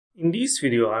In this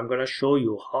video, I'm going to show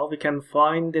you how we can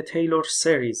find the Taylor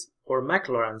series or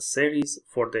Maclaurin series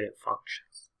for the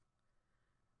functions.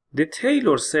 The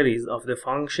Taylor series of the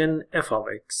function f of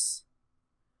x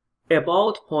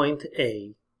about point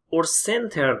A or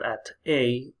centered at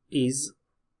A is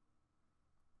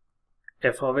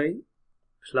f of A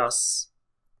plus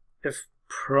f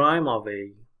prime of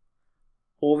A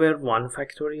over 1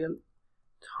 factorial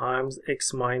times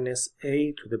x minus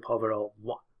A to the power of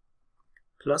 1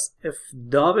 plus f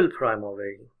double prime of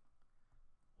A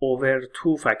over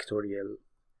 2 factorial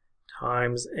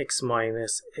times x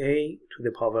minus A to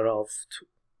the power of 2.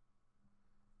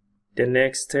 The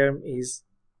next term is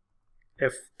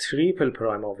f triple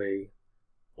prime of A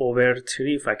over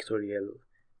 3 factorial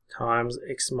times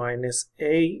x minus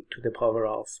A to the power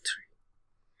of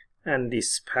 3. And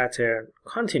this pattern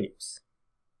continues.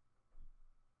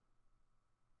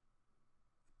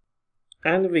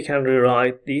 And we can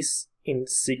rewrite this in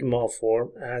sigma form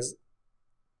as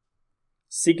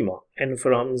sigma n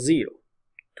from 0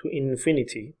 to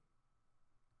infinity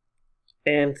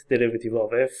nth derivative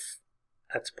of f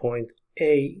at point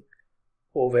A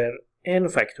over n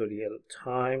factorial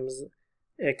times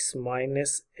x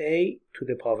minus A to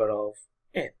the power of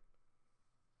n.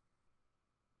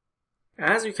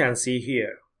 As you can see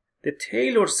here, the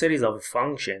Taylor series of a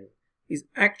function is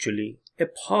actually a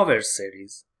power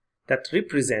series that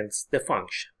represents the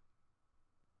function.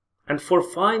 And for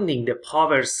finding the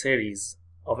power series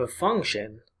of a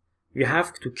function, we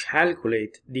have to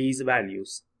calculate these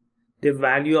values. The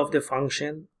value of the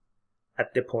function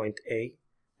at the point A,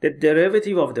 the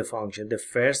derivative of the function, the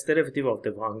first derivative of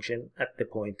the function at the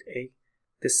point A,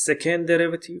 the second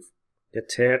derivative, the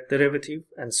third derivative,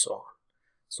 and so on.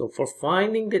 So for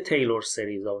finding the Taylor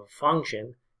series of a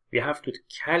function, we have to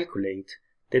calculate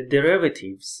the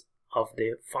derivatives of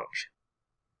the function.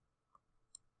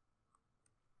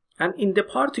 And in the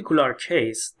particular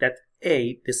case that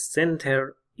A, the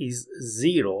center is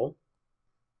 0,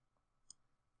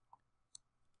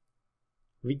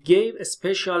 we gave a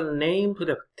special name to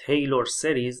the Taylor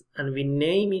series and we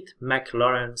name it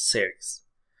Maclaurin series.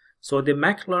 So the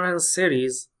Maclaurin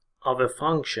series of a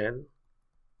function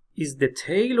is the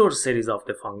Taylor series of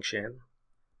the function,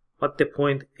 but the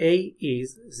point A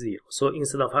is 0. So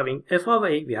instead of having f of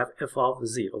A, we have f of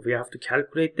 0. We have to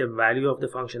calculate the value of the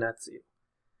function at 0.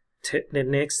 The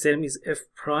next term is f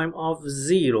prime of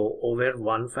 0 over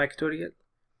 1 factorial.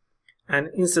 And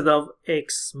instead of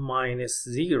x minus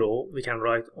 0, we can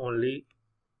write only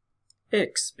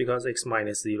x because x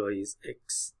minus 0 is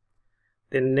x.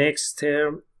 The next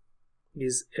term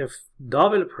is f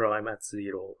double prime at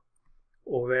 0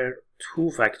 over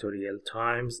 2 factorial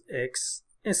times x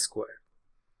squared.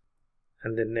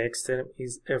 And the next term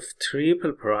is f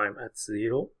triple prime at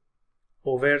 0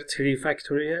 over 3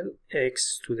 factorial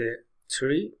x to the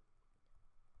 3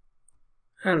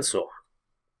 and so on.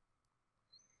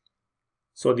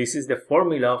 So this is the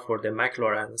formula for the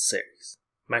Maclaurin series.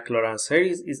 Maclaurin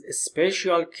series is a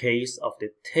special case of the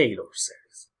Taylor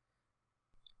series.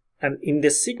 And in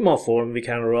the sigma form, we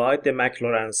can write the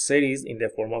Maclaurin series in the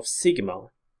form of sigma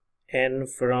n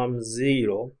from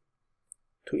 0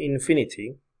 to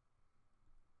infinity,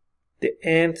 the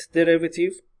nth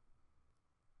derivative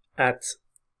at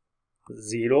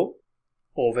 0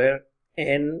 over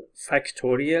n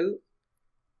factorial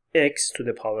x to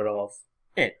the power of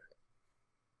n.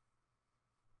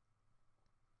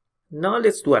 Now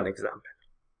let's do an example.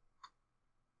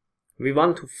 We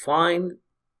want to find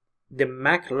the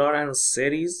Maclaurin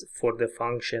series for the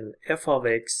function f of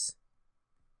x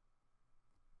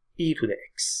e to the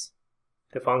x.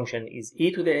 The function is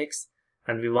e to the x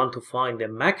and we want to find the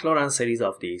Maclaurin series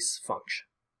of this function.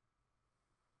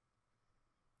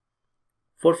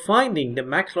 For finding the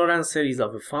Maclaurin series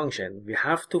of a function,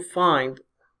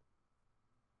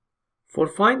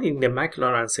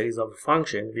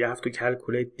 we have to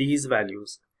calculate these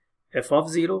values: f of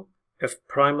 0, f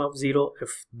prime of 0,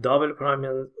 f double prime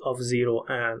of 0,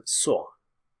 and so on.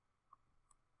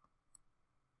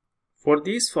 For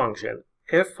this function,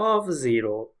 f of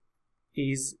 0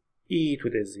 is e to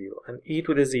the 0, and e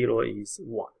to the 0 is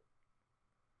 1.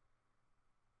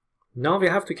 Now we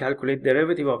have to calculate the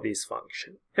derivative of this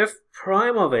function. F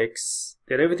prime of x,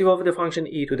 derivative of the function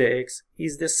e to the x,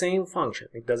 is the same function.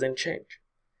 It doesn't change.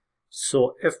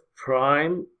 So f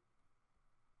prime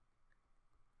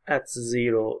at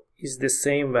 0 is the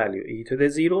same value, e to the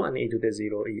 0, and e to the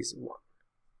 0 is 1.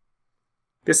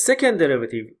 The second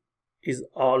derivative is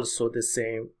also the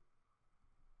same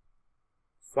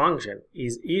function,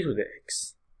 is e to the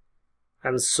x.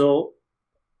 And so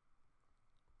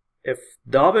f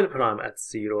double prime at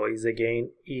 0 is again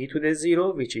e to the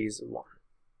 0, which is 1.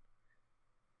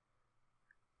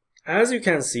 As you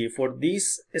can see, for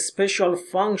this special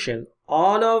function,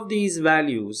 all of these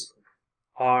values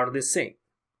are the same.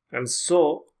 And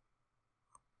so,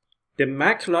 the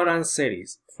Maclaurin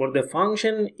series for the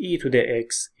function e to the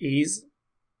x is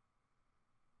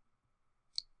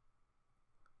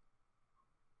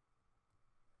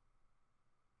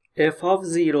f of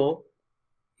 0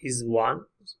 is 1,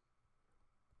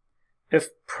 f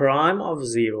prime of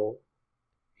 0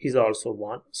 is also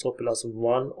 1, so plus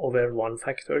 1 over 1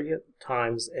 factorial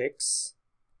times x.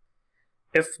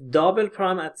 F double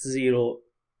prime at 0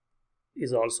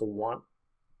 is also 1.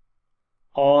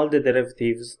 All the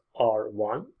derivatives are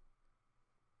 1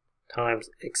 times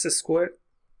x squared.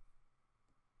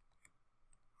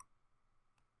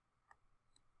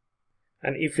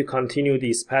 And if we continue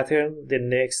this pattern, the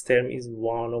next term is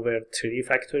 1 over 3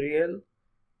 factorial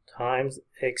times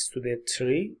x to the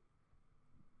 3,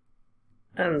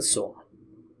 and so on.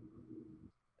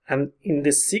 And in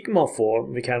the sigma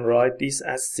form, we can write this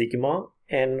as sigma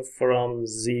n from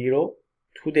 0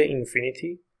 to the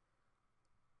infinity.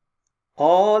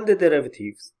 All the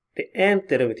derivatives, the nth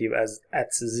derivative as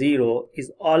at 0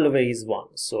 is always 1.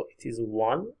 So it is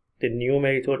 1. The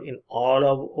numerator in all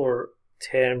of our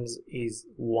terms is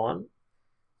 1.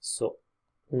 So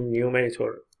in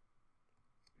numerator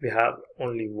we have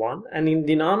only 1. And in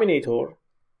denominator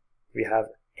we have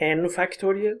n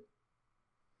factorial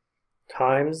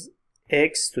times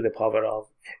x to the power of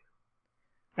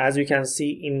n. As you can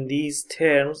see, in these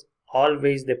terms,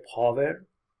 always the power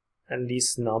and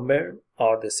this number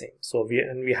are the same. So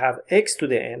we have x to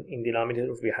the n, in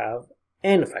denominator we have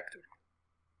n factorial.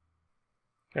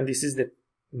 And this is the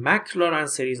Maclaurin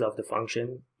series of the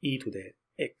function e to the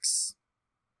x.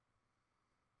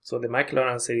 So the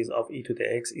Maclaurin series of e to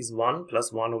the x is 1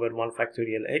 plus 1 over 1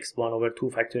 factorial x, 1 over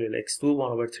 2 factorial x2,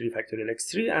 1 over 3 factorial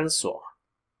x3, and so on.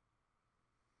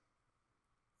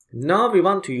 Now we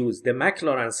want to use the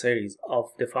Maclaurin series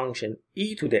of the function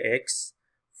e to the x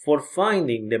for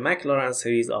finding the Maclaurin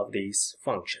series of these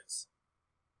functions.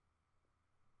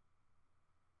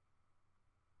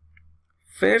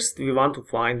 First, we want to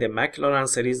find the Maclaurin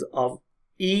series of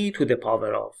e to the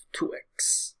power of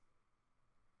 2x.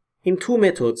 In two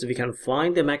methods, we can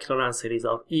find the Maclaurin series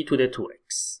of e to the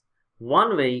 2x.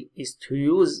 One way is to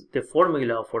use the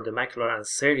formula for the Maclaurin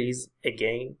series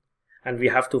again, and we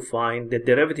have to find the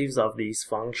derivatives of this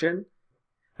function,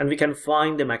 and we can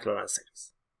find the Maclaurin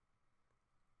series.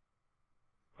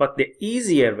 But the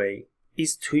easier way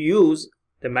is to use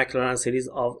the Maclaurin series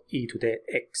of e to the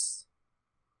x.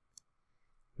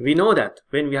 We know that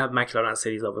when we have Maclaurin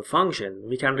series of a function,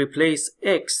 we can replace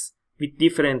x with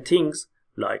different things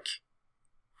like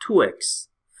 2x,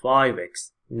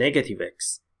 5x, negative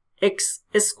x, x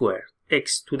squared,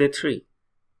 x to the 3.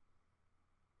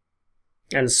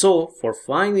 And so, for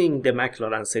finding the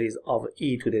Maclaurin series of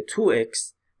e to the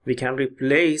 2x, we can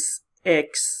replace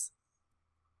x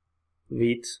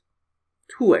with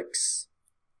 2x.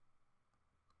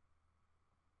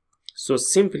 So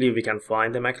simply we can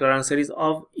find the Maclaurin series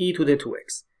of e to the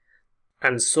 2x.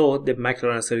 And so the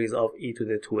Maclaurin series of e to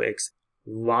the 2x,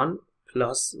 1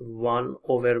 plus 1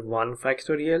 over 1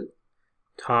 factorial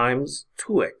times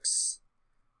 2x.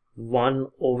 1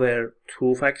 over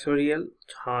 2 factorial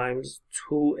times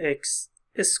 2x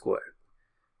squared.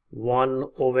 1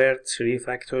 over 3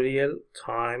 factorial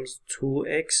times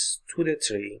 2x to the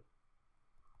 3.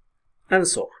 And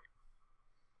so on.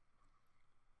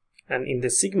 And in the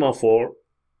sigma form,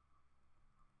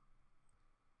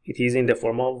 it is in the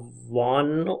form of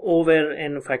 1 over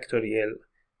n factorial.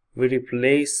 We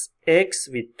replace x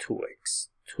with 2x.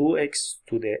 2x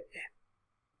to the n.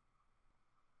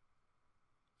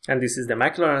 And this is the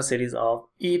Maclaurin series of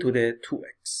e to the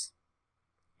 2x.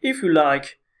 If you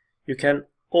like, you can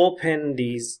open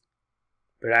these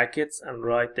brackets and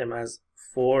write them as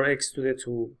 4x to the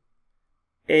 2,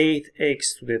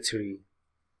 8x to the 3.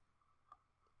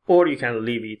 Or you can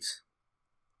leave it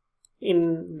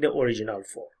in the original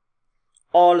form.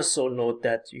 Also note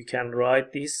that you can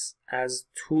write this as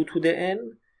 2 to the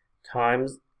n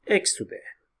times x to the n.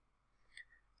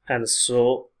 And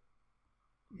so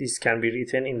this can be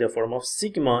written in the form of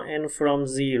sigma n from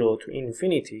 0 to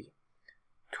infinity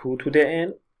 2 to the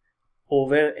n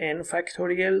over n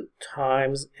factorial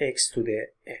times x to the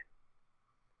n.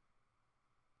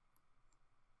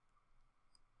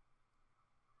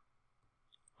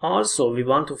 Also, we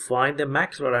want to find the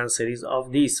Maclaurin series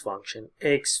of this function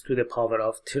x to the power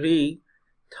of 3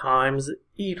 times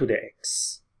e to the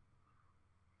x.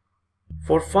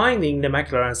 For finding the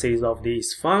Maclaurin series of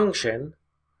this function,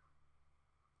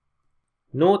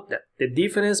 note that the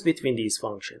difference between this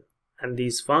function and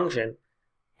this function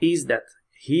is that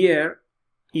here,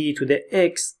 e to the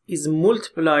x is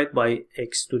multiplied by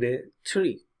x to the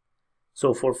 3.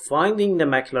 So for finding the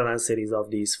Maclaurin series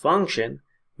of this function,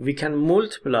 we can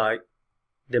multiply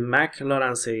the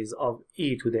Maclaurin series of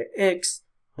e to the x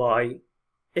by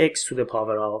x to the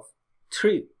power of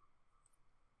 3.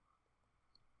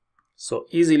 So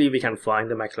easily we can find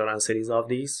the Maclaurin series of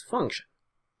this function.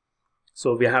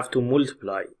 So we have to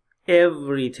multiply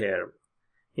every term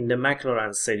in the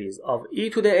Maclaurin series of e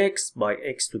to the x by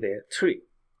x to the 3.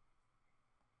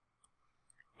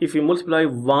 If we multiply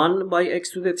 1 by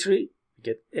x to the 3, we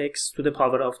get x to the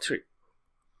power of 3.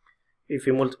 If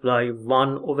we multiply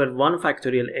 1 over 1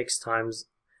 factorial x times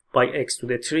by x to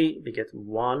the 3, we get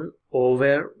 1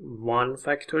 over 1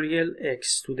 factorial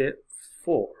x to the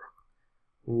 4.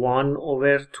 1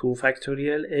 over 2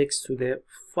 factorial x to the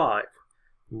 5.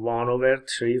 1 over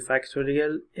 3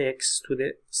 factorial x to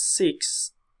the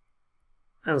 6,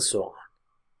 and so on.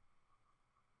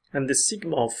 And the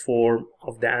sigma form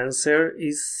of the answer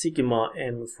is sigma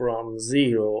n from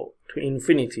 0 to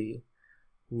infinity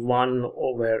 1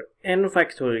 over n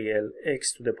factorial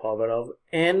x to the power of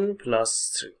n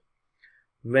plus 3.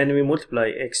 When we multiply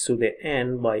x to the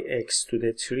n by x to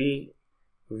the 3,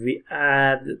 we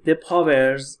add the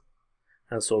powers,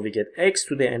 and so we get x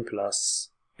to the n plus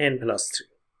 3.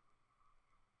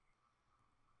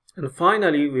 And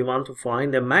finally, we want to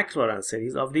find the Maclaurin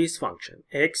series of this function,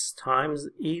 x times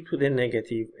e to the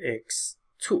negative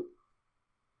x2.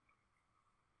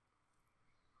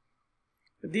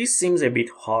 This seems a bit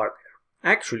harder.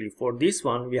 Actually, for this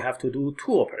one, we have to do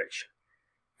two operations.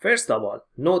 First of all,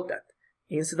 note that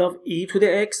instead of e to the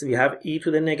x, we have e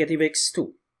to the negative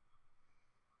x2.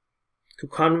 To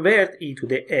convert e to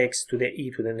the x to the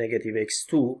e to the negative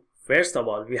x2, first of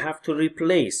all, we have to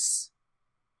replace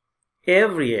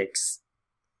every x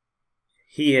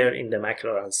here in the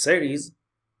Maclaurin series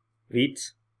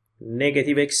with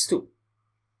negative x2.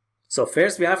 So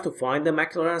first we have to find the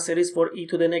Maclaurin series for e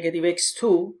to the negative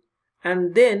x2,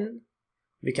 and then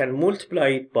we can multiply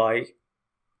it by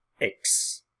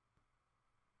x.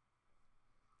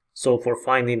 So for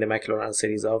finding the Maclaurin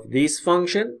series of this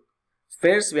function,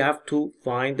 first we have to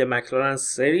find the Maclaurin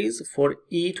series for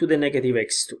e to the negative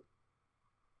x2.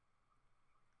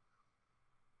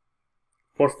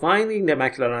 For finding the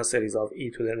Maclaurin series of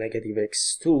e to the negative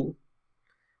x2,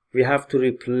 we have to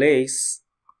replace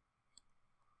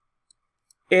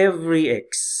every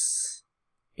x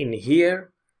in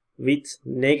here with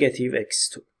negative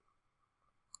x2.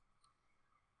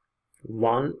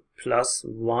 1 plus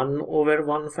 1 over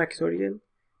 1 factorial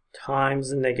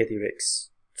times negative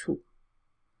x2.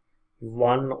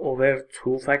 1 over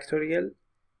 2 factorial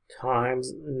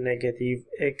times negative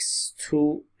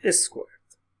x2 squared.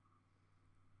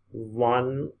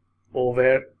 1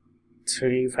 over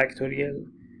 3 factorial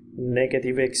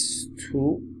negative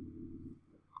x2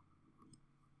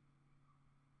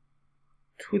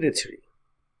 to the 3,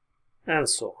 and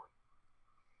so on.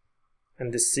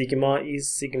 And the sigma is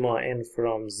sigma n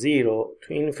from 0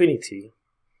 to infinity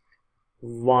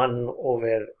 1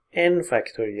 over n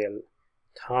factorial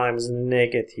times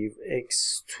negative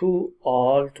x2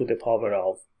 all to the power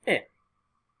of n.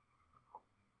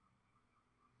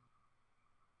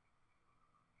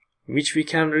 Which we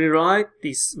can rewrite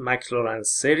this Maclaurin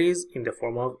series in the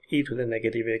form of e to the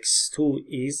negative x2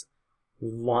 is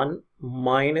 1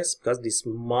 minus, because this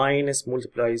minus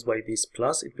multiplies by this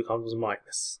plus, it becomes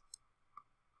minus.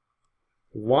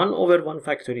 1 over 1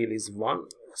 factorial is 1,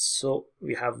 so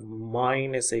we have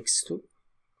minus x2.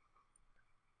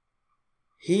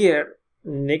 Here,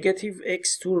 negative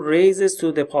x2 raises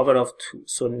to the power of 2,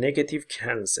 so negative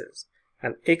cancels.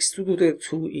 And x2 to the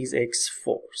 2 is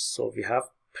x4, so we have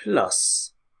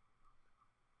plus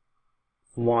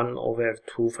 1 over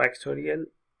 2 factorial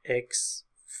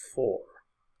x4.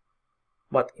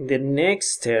 But in the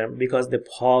next term, because the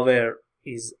power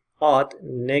is odd,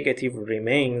 negative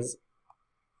remains,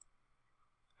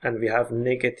 and we have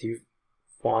negative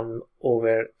 1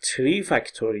 over 3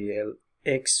 factorial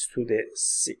x to the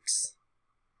 6.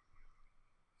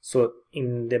 So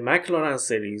in the Maclaurin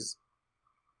series,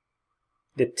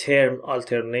 the term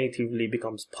alternatively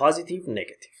becomes positive,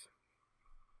 negative.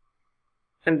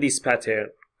 And this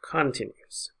pattern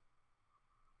continues.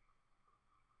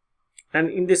 And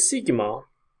in the sigma,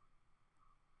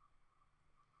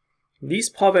 this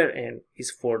power n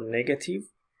is for negative.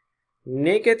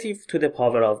 Negative to the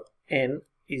power of n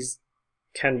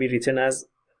can be written as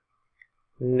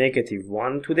negative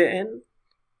 1 to the n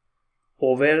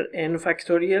over n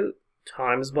factorial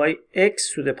times by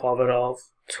x to the power of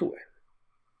 2n.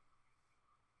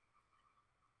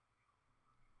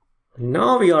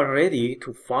 Now we are ready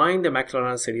to find the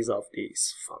Maclaurin series of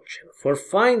this function. For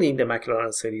finding the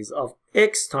Maclaurin series of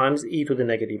x times e to the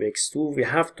negative x2, we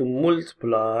have to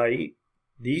multiply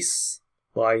this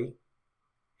by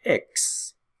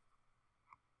x.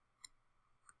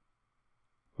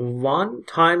 1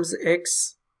 times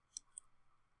x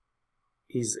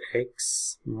is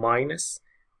x minus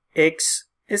x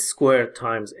squared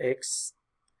times x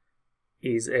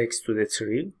is x to the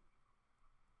 3.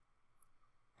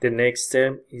 The next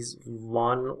term is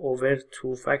 1 over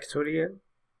 2 factorial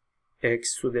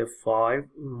x to the 5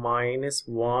 minus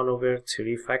 1 over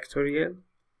 3 factorial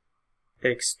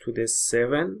x to the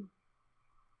 7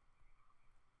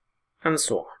 and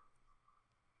so on.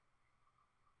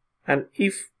 And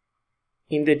if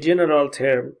in the general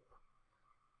term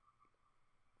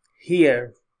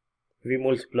here we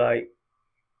multiply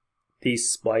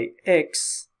this by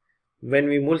x, when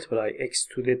we multiply x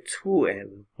to the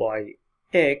 2n by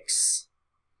x,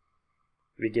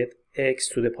 we get x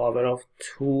to the power of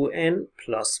 2n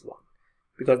plus 1.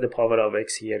 Because the power of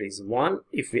x here is 1,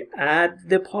 if we add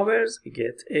the powers, we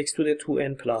get x to the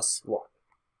 2n plus 1.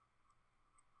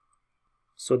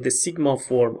 So the sigma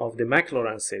form of the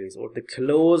Maclaurin series, or the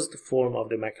closed form of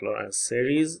the Maclaurin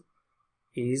series,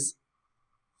 is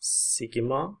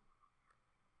sigma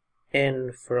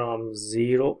n from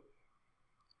 0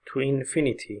 to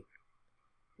infinity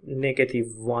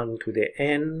negative 1 to the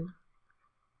n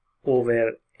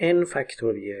over n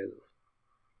factorial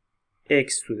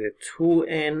x to the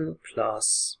 2n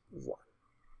plus 1.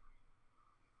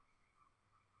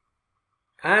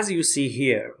 As you see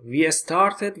here, we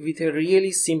started with a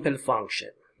really simple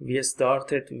function. We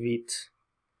started with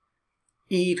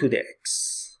e to the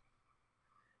x.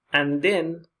 And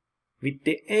then, with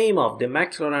the aim of the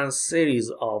Maclaurin series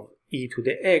of e to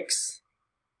the x,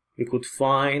 we could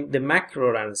find the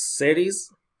Maclaurin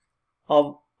series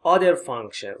of other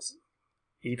functions,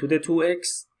 e to the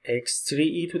 2x, x3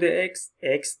 e to the x,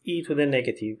 x e to the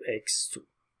negative x2.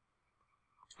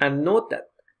 And note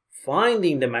that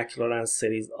finding the Maclaurin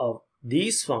series of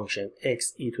this function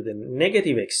x e to the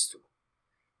negative x2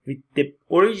 with the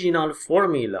original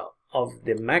formula of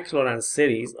the Maclaurin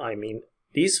series, I mean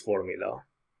this formula,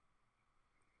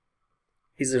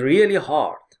 is really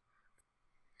hard.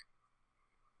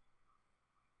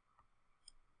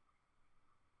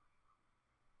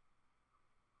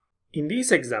 In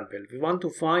this example, we want to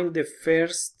find the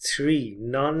first 3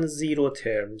 non-zero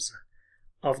terms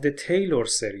of the Taylor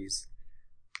series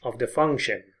of the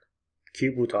function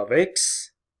cube root of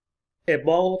x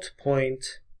about 0.8.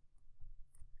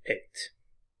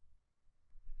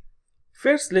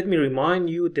 First, let me remind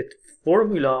you that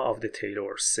formula of the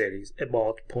Taylor series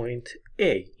about point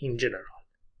A in general.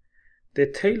 The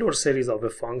Taylor series of a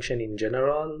function in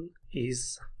general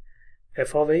is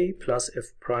f of a plus f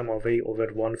prime of a over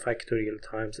 1 factorial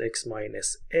times x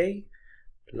minus a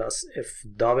plus f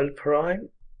double prime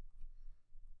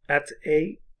at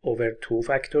a over 2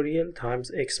 factorial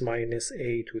times x minus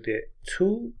a to the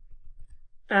 2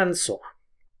 and so on.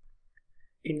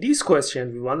 In this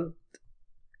question, we want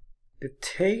the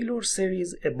Taylor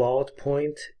series about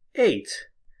 0.8.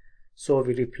 So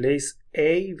we replace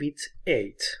a with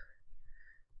 8.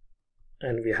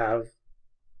 And we have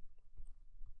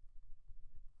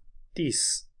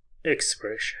this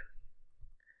expression.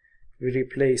 We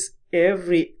replace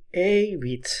every a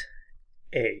with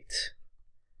 8.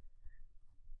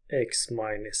 X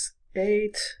minus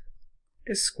 8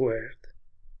 squared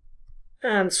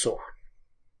and so on.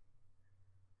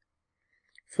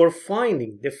 For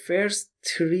finding the first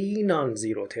 3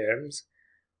 non-zero terms,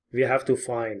 we have to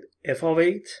find f of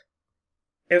 8,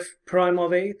 f prime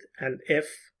of 8, and f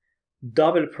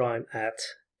double prime at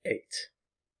 8.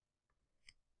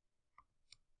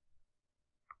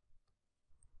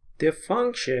 The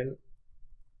function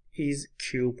is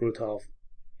cube root of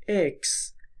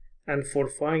x, and for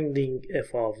finding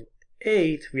f of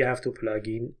 8, we have to plug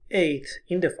in 8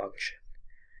 in the function.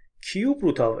 Cube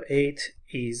root of 8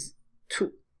 is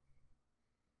 2.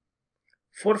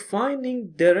 For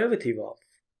finding derivative of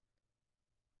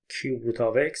cube root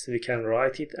of x, we can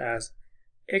write it as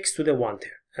x to the 1/3.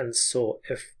 And so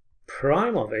f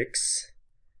prime of x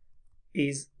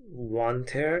is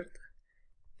 1/3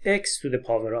 x to the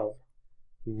power of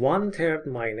 1/3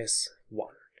 minus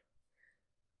 1.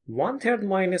 1/3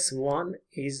 minus 1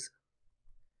 is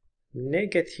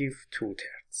negative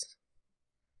 2/3.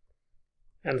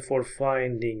 And for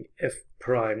finding f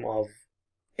prime of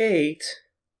 8,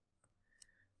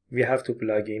 we have to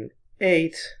plug in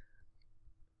 8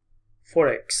 for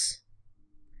x.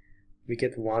 We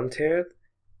get 1/3,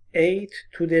 8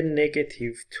 to the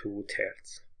negative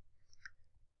 2/3.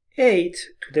 8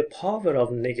 to the power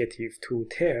of negative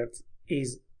 2/3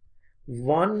 is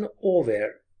 1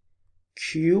 over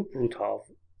cube root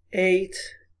of 8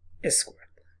 squared.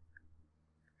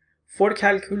 For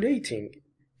calculating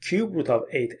cube root of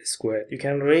 8 squared, you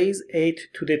can raise 8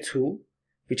 to the 2,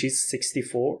 which is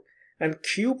 64, and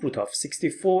cube root of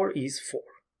 64 is 4.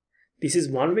 This is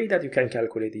one way that you can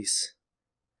calculate this.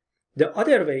 The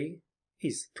other way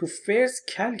is to first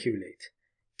calculate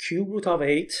cube root of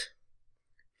 8.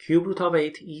 Cube root of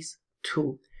 8 is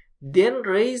 2. Then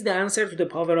raise the answer to the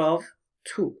power of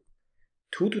 2.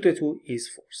 2 to the 2 is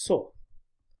 4. So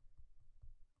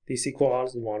this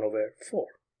equals 1 over 4.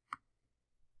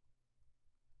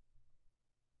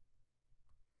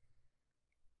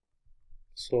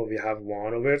 So we have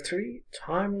 1 over 3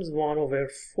 times 1 over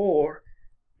 4,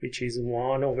 which is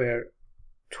 1 over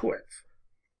 12.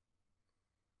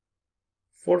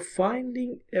 For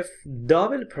finding f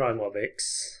double prime of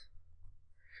x,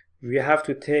 we have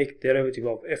to take derivative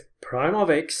of f prime of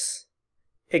x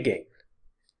again.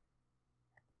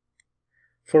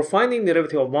 For finding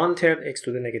derivative of 1/3 x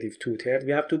to the negative 2/3,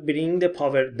 we have to bring the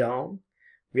power down.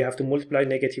 We have to multiply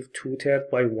negative 2/3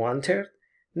 by 1/3.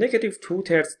 Negative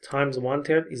 2/3 times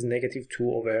 1/3 is negative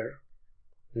 2 over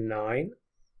 9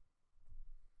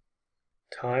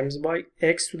 times by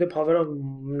x to the power of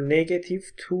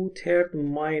negative 2/3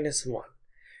 minus 1.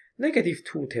 Negative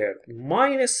 2/3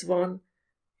 minus 1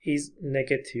 is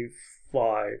negative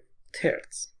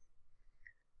 5/3.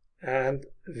 And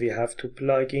we have to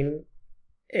plug in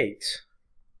 8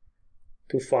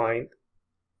 to find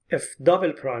f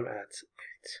double prime at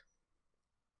 8.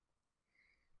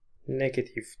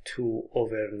 Negative 2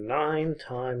 over 9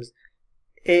 times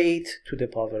 8 to the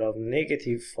power of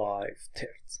negative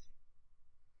 5/3.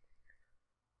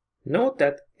 Note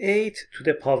that 8 to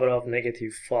the power of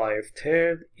negative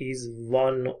 5/3 is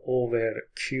 1 over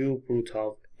cube root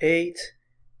of 8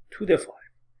 to the 5.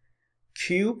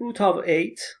 Cube root of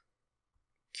 8,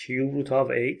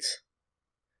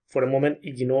 for a moment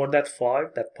ignore that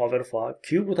 5, that power 5.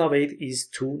 Cube root of 8 is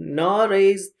 2. Now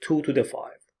raise 2 to the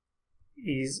 5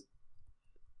 is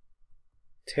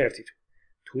 32.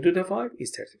 2 to the 5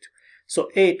 is 32.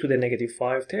 So 8 to the negative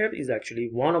 5/3 is actually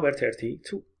 1 over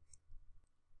 32.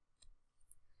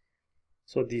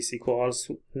 So this equals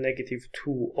negative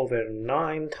 2 over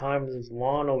 9 times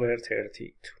 1 over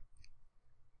 32.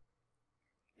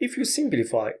 If you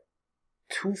simplify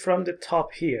 2 from the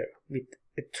top here with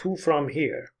a 2 from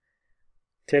here,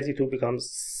 32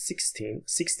 becomes 16.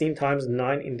 16 times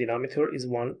 9 in denominator is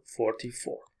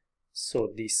 144. So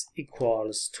this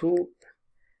equals to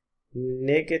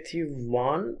negative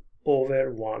 1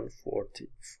 over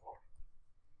 144.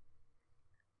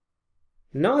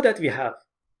 Now that we have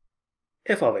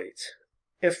f of 8,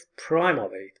 f prime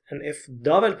of 8, and f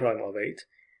double prime of 8,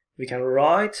 we can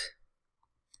write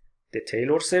the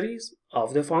Taylor series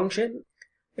of the function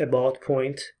about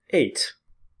point 8.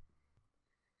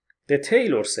 The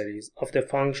Taylor series of the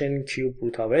function cube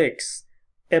root of x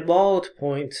about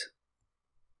point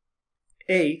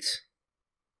 8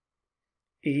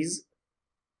 is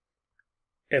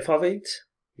f of 8,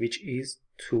 which is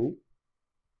 2,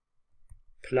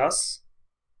 plus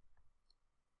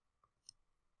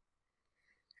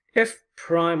f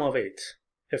prime of 8.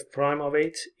 F prime of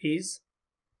 8 is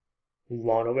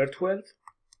 1 over 12.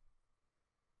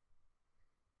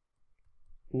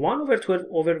 1 over 12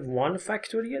 over 1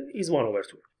 factorial is 1 over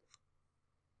 12.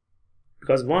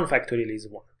 Because 1 factorial is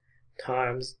 1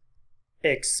 times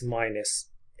x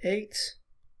minus 8.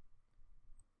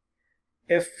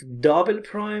 F double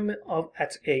prime of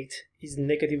at 8 is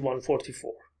negative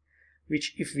 144,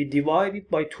 which if we divide it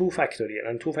by 2 factorial,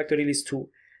 and 2 factorial is 2,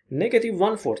 negative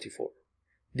 144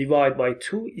 divided by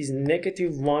 2 is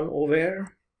negative 1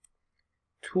 over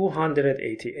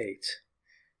 288.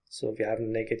 So we have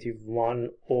negative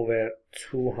 1 over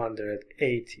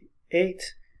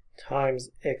 288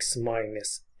 times x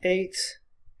minus 8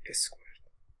 squared.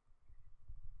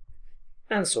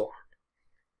 And so on.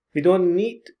 We don't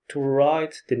need to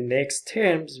write the next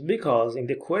terms because in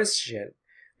the question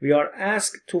we are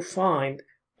asked to find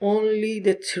only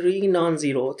the 3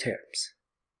 non-zero terms.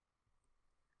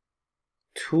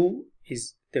 2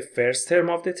 is the first term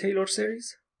of the Taylor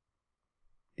series.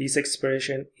 This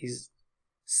expression is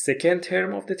second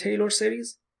term of the Taylor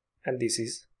series, and this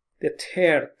is the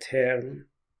third term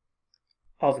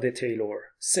of the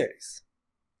Taylor series.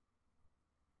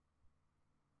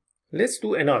 Let's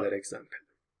do another example.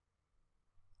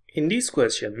 In this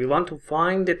question, we want to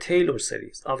find the Taylor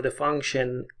series of the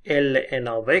function ln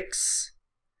of x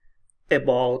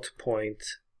about point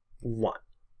 1.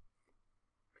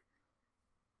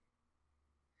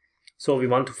 So we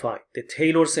want to find the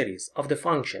Taylor series of the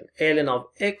function ln of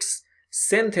x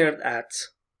centered at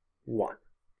 1.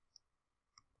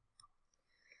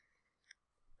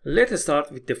 Let's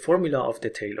start with the formula of the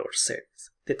Taylor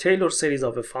series. The Taylor series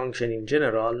of a function in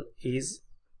general is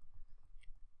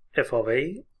f of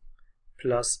a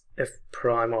plus f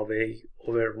prime of a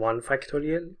over 1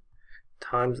 factorial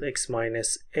times x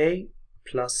minus a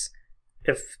plus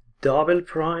f double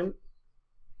prime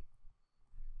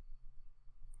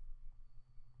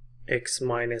x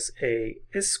minus a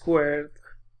squared,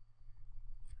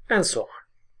 and so on.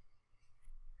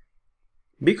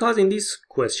 Because in this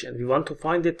question we want to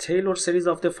find the Taylor series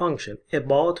of the function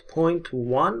about point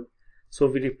 1, so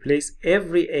we replace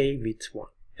every a with 1.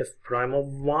 F prime of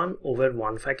 1 over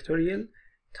 1 factorial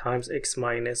times x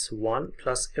minus 1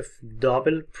 plus f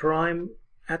double prime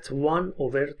at 1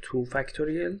 over 2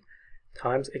 factorial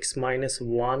times x minus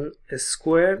 1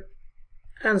 squared,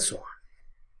 and so on.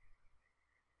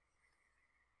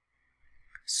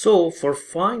 So for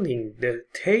finding the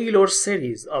Taylor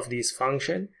series of this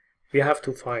function, we have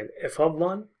to find f of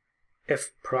 1,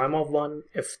 f prime of 1,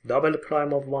 f double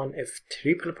prime of 1, f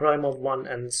triple prime of 1,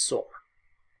 and so on.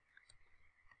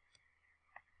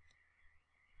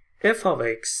 F of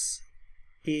x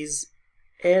is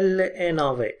ln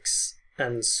of x,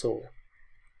 and so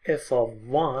f of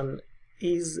 1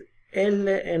 is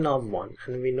ln of 1,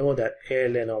 and we know that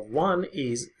ln of 1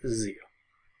 is 0.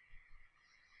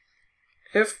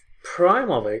 F prime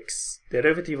of x,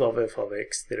 derivative of f of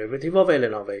x, derivative of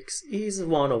ln of x is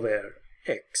 1 over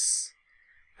x,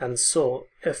 and so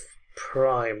f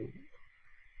prime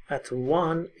at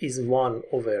 1 is 1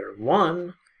 over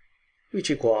 1,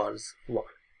 which equals 1.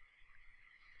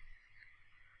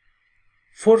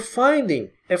 For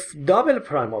finding f double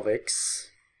prime of x,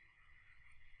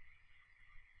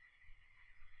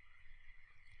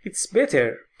 it's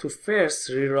better to first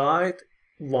rewrite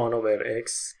 1 over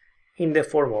x in the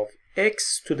form of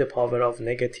x to the power of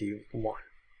negative 1.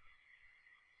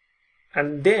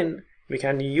 And then we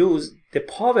can use the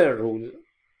power rule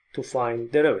to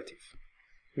find derivative.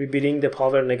 We bring the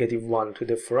power negative 1 to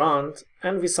the front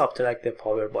and we subtract the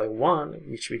power by 1,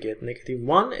 which we get negative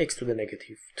 1 x to the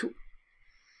negative 2.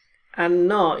 And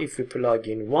now if we plug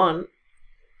in 1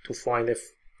 to find f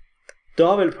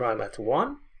double prime at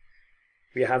 1,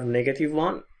 we have negative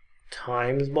 1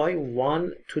 times by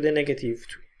 1 to the negative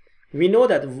 2. We know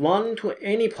that 1 to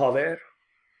any power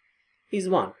is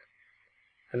 1,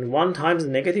 and 1 times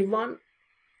negative 1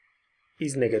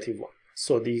 is negative 1.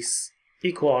 So this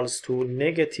equals to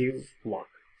negative 1.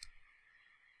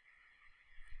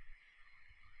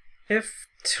 F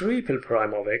triple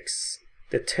prime of x,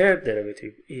 the third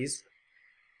derivative, is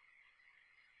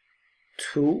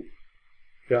 2.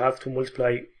 You have to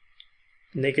multiply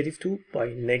negative 2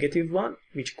 by negative 1,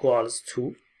 which equals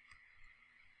 2.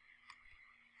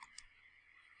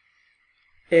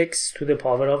 X to the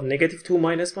power of negative 2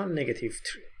 minus 1, negative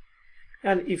 3.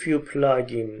 And if you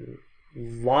plug in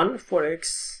 1 for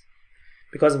x,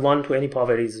 because 1 to any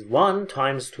power is 1,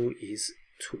 times 2 is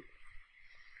 2.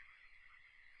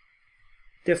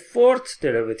 The fourth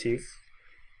derivative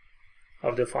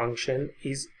of the function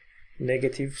is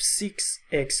negative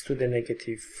 6x to the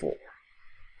negative 4.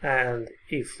 And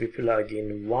if we plug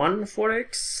in 1 for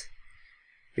x,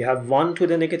 we have 1 to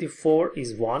the negative 4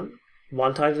 is 1.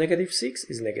 1 times negative 6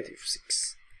 is negative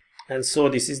 6. And so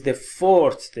this is the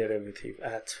fourth derivative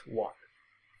at 1.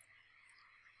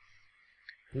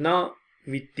 Now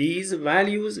with these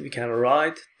values we can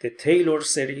write the Taylor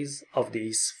series of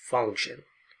this function.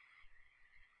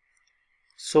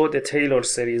 So the Taylor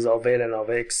series of ln of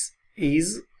x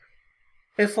is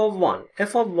f of 1.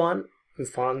 F of 1 we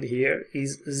found here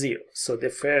is 0. So the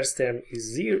first term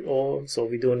is 0, so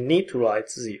we don't need to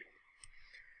write 0.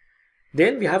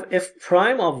 Then we have f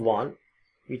prime of 1,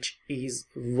 which is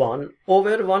 1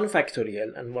 over 1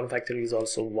 factorial, and 1 factorial is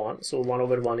also 1, so 1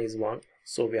 over 1 is 1.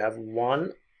 So we have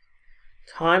 1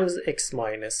 times x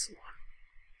minus 1.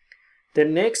 The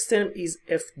next term is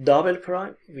f double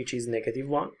prime, which is negative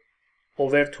 1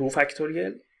 over 2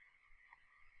 factorial.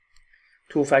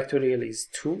 2 factorial is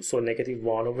 2, so negative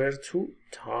 1 over 2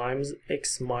 times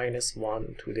x minus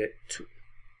 1 to the 2.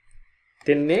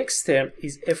 The next term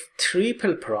is f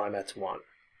triple prime at 1,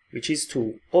 which is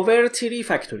 2 over 3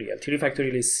 factorial. 3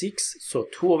 factorial is 6, so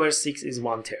 2 over 6 is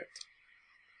 1/3.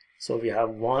 So we have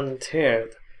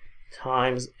 1/3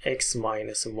 times x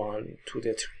minus 1 to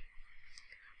the 3.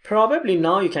 Probably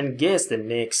now you can guess the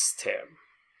next term.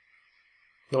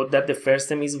 Note that the first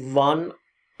term is 1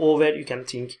 over, you can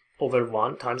think, over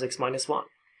 1 times x minus 1.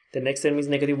 The next term is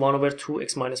negative 1 over 2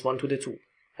 x minus 1 to the 2.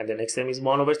 And the next term is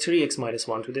 1 over 3 x minus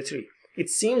 1 to the 3. It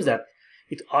seems that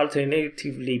it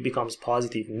alternatively becomes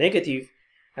positive, negative,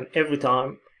 and every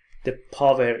time the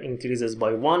power increases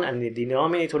by 1 and the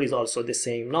denominator is also the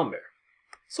same number.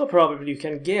 So probably you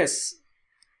can guess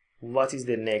what is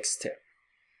the next term.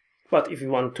 But if you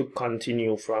want to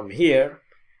continue from here,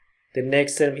 the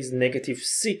next term is negative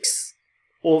 6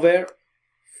 over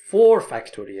 4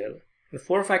 factorial. And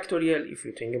 4 factorial, if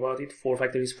you think about it, 4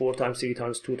 factorial is 4 times 3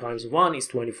 times 2 times 1 is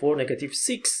 24. Negative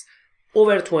 6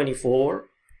 over 24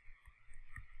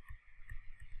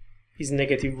 is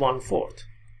negative 1/4.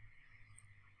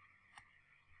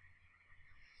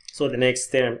 So the next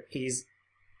term is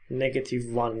negative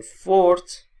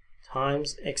 1/4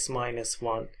 times x minus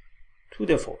 1 to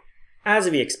the 4, as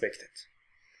we expected.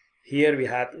 Here we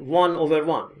had 1 over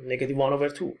 1, negative 1 over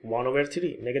 2, 1 over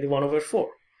 3, negative 1 over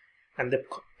 4. And the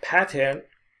pattern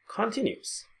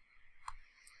continues.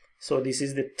 So this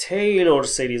is the Taylor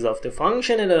series of the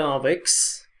function ln of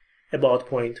x about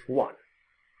point 1.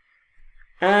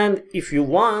 And if you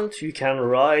want, you can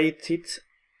write it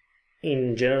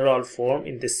in general form,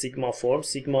 in the sigma form,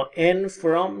 sigma n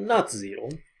from not 0,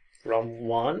 from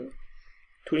 1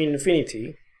 to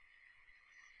infinity,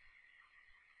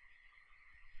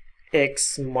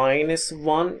 x minus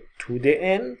 1 to the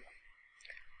n.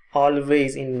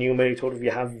 Always in numerator we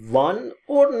have 1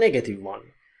 or negative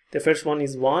 1. The first one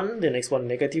is 1, the next one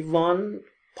negative 1,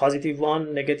 positive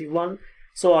 1, negative 1.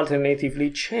 So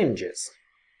alternatively changes.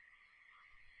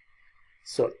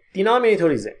 So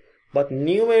denominator is n, but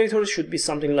numerator should be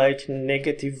something like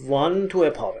negative 1 to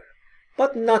a power,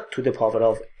 but not to the power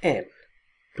of n,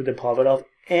 to the power of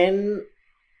n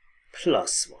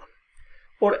plus 1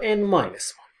 or n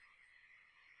minus 1.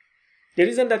 The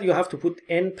reason that you have to put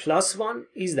n plus 1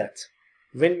 is that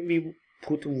when we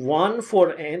put 1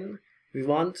 for n, we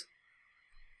want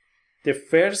the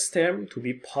first term to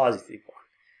be positive 1.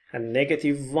 And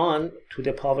negative 1 to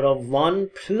the power of 1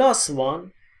 plus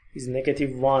 1 is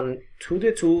negative 1 to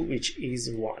the 2, which is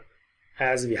 1,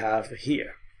 as we have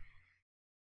here.